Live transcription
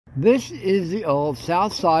This is the old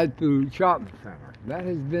Southside Food Shopping Center. That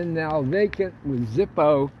has been now vacant with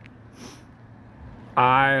Zippo,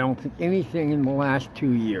 I don't think anything in the last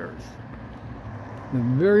 2 years. The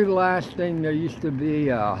very last thing, there used to be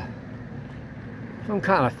some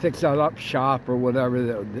kind of fix-it-up shop or whatever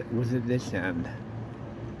that was at this end.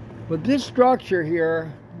 But this structure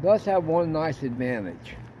here does have one nice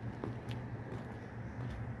advantage.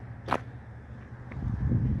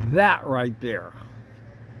 That right there.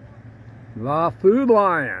 The Food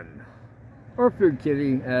Lion, or Food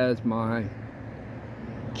Kitty, as my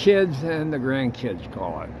kids and the grandkids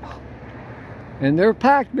call it. And they're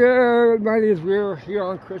packed there right as we're here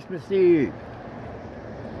on Christmas Eve.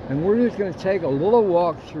 And we're just going to take a little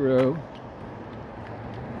walk through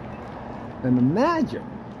and imagine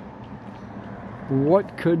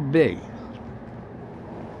what could be.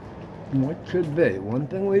 What could be. One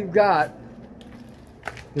thing we've got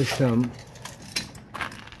is some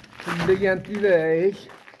big empty vase.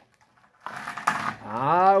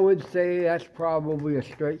 I would say that's probably a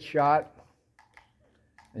straight shot.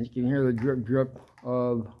 And you can hear the drip drip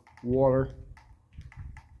of water.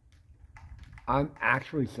 I'm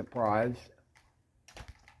actually surprised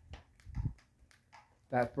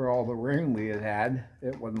that for all the rain we had,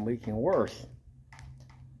 it wasn't leaking worse.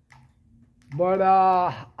 But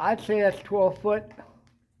I'd say that's 12 foot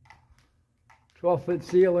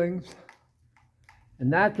ceilings.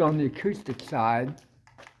 And that's on the acoustic side.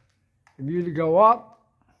 If you were to go up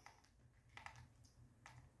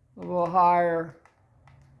a little higher,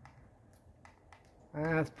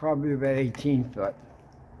 that's probably about 18 foot.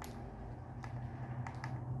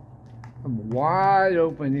 A wide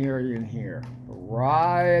open area in here. A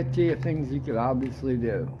variety of things you could obviously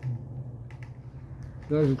do.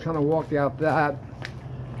 So as we kind of walk out that,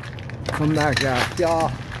 come back out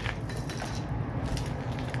here.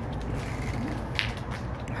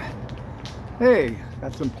 Hey,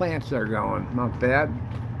 got some plants there going, not bad.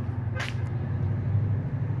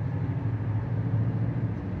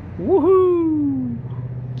 Woohoo!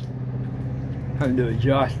 Time to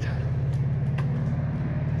adjust.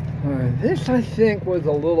 This I think was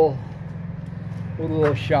a little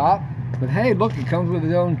shop, but hey, look, it comes with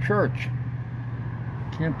its own church.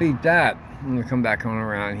 Can't beat that. I'm gonna come back on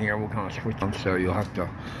around here. We'll kind of switch on, so you'll have to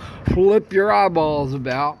flip your eyeballs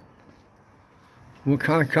about. We'll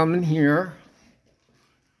kind of come in here.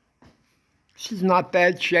 This is not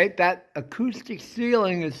bad shape. That acoustic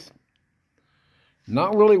ceiling is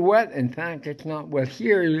not really wet. In fact, it's not wet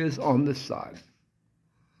here. It is on this side.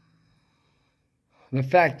 The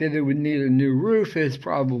fact that it would need a new roof is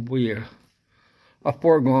probably a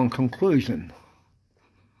foregone conclusion.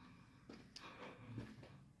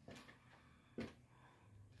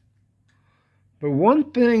 But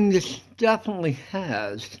one thing this definitely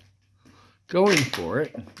has going for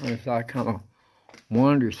it, as I kind of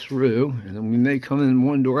wander through, and then we may come in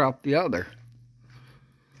one door out the other,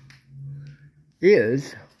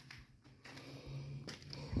 is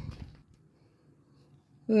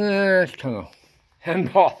it's kind of end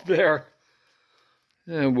off there,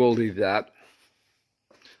 and we'll leave that.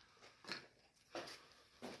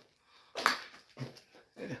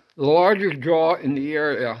 The largest draw in the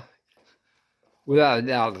area, without a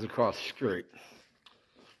doubt, is across the street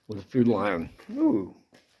with a Food Lion. Ooh,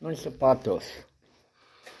 nice zapatos.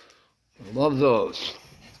 I love those.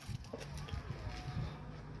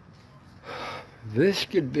 This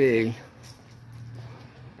could be,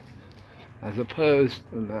 as opposed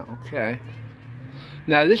to that. Okay.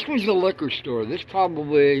 Now this was a liquor store. This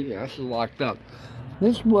probably, yeah, this is locked up.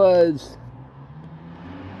 This was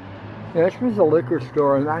a liquor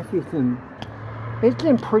store, and actually it's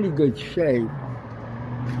in pretty good shape.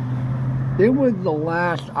 It was the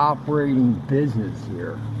last operating business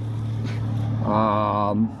here.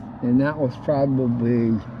 And that was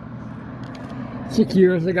probably 6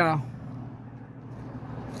 years ago.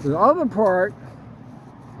 The other part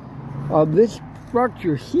of this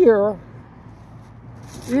structure here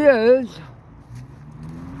is,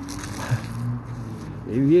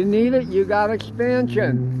 if you need it, you got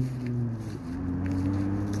expansion.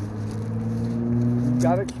 You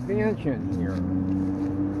got expansion here.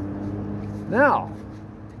 Now,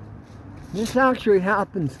 this actually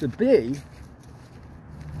happens to be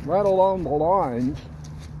right along the lines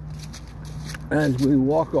as we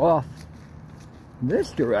walk off this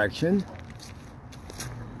direction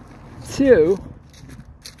to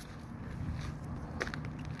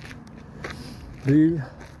the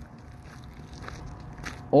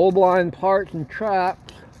old line parts and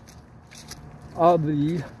traps of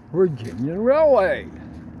the Virginia Railway,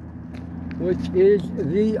 which is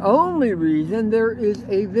the only reason there is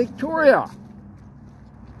a Victoria.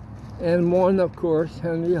 and one, of course,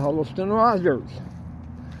 Henry Huddleston Rogers,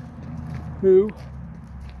 who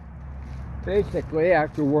basically,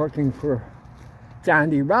 after working for John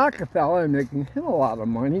D. Rockefeller and making him a lot of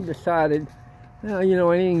money, decided, well, you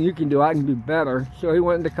know, anything you can do, I can do better. So he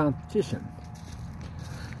went into competition.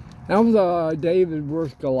 That was a David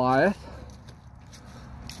versus Goliath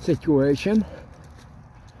situation.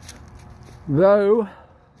 Though,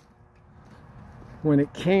 when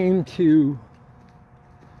it came to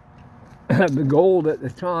the gold at the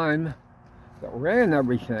time that ran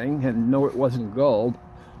everything, and no, it wasn't gold,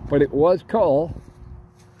 but it was coal.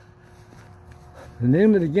 The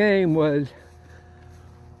name of the game was,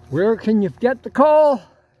 where can you get the coal?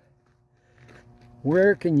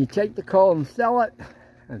 Where can you take the coal and sell it?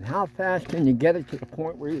 And how fast can you get it to the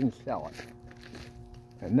point where you can sell it?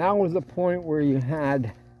 And that was the point where you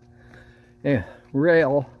had a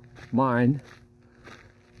rail mine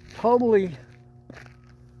totally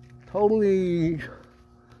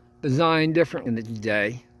designed different in its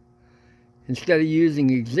day. Instead of using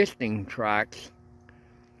existing tracks,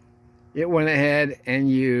 it went ahead and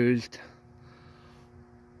used,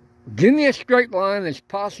 give me a straight line as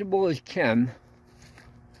possible as can,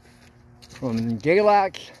 from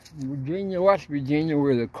Galax, Virginia, West Virginia,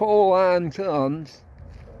 where the coal line comes,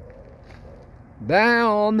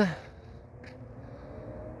 down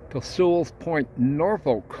to Sewell's Point,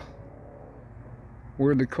 Norfolk,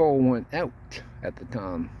 where the coal went out at the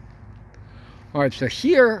time. Alright, so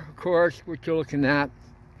here, of course, what you're looking at,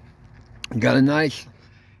 got a nice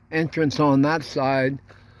entrance on that side,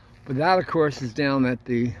 but that, of course, is down at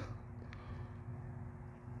the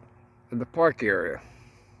park area.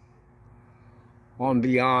 On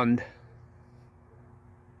beyond,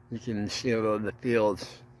 you can see the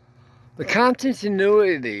fields. The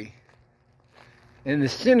continuity and the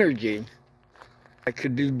synergy that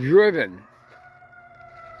could be driven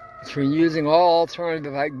between using all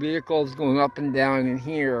alternative like vehicles going up and down in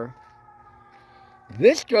here.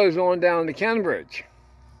 This goes on down to Cambridge.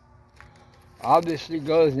 Obviously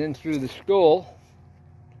goes in through the school.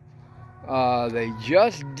 They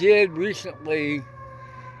just did recently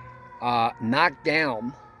knock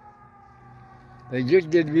down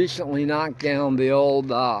the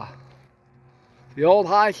old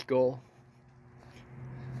high school,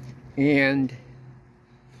 and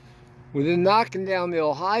within knocking down the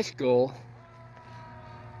old high school,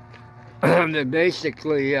 they're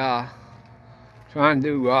basically trying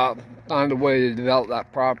to find a way to develop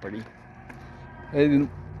that property. They've been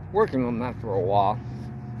working on that for a while.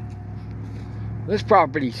 This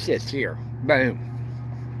property sits here, boom,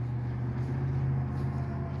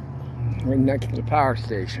 right next to the power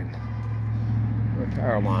station, or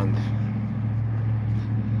power lines.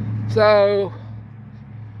 So,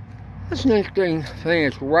 that's an interesting thing.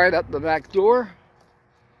 It's right up the back door,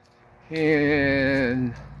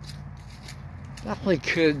 and definitely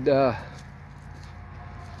could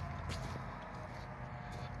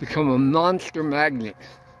become a monster magnet.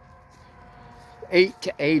 8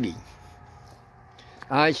 to 80.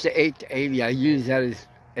 I say 8 to 80. I use that as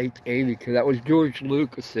 8 to 80 because that was George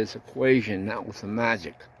Lucas's equation. That was the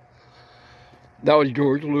magic. That was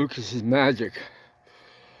George Lucas's magic.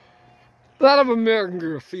 That of American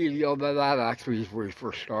Graffiti, although that actually is where he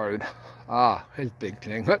first started. His big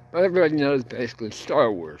thing. But everybody knows basically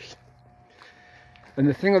Star Wars. And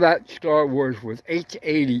the thing about Star Wars was 8 to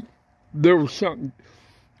 80, there was something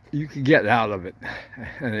you could get out of it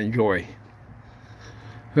and enjoy.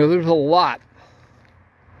 So there's a lot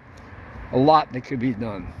that could be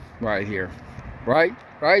done right here. Right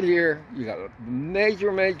here, you got a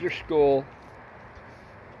major school.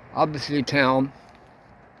 Obviously town.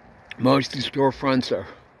 Most of the storefronts are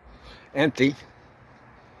empty.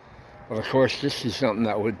 But of course, this is something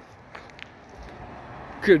that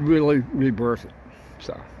could really rebirth it.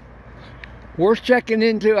 So, worth checking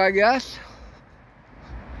into, I guess.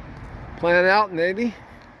 Plan out maybe.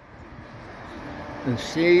 And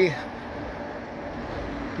see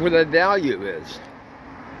where the value is.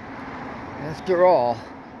 After all,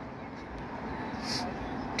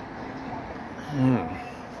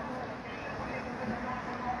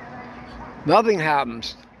 nothing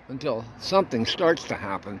happens until something starts to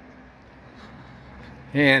happen.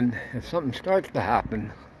 And if something starts to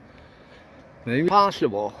happen, maybe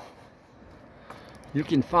possible, you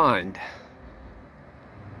can find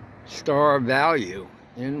star value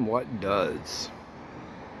in what does.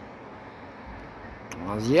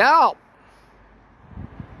 Ozzy out.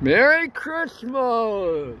 Merry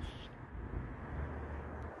Christmas.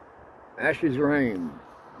 Ashes Rain.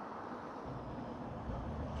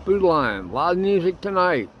 Food Line. A lot of music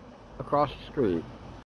tonight across the street.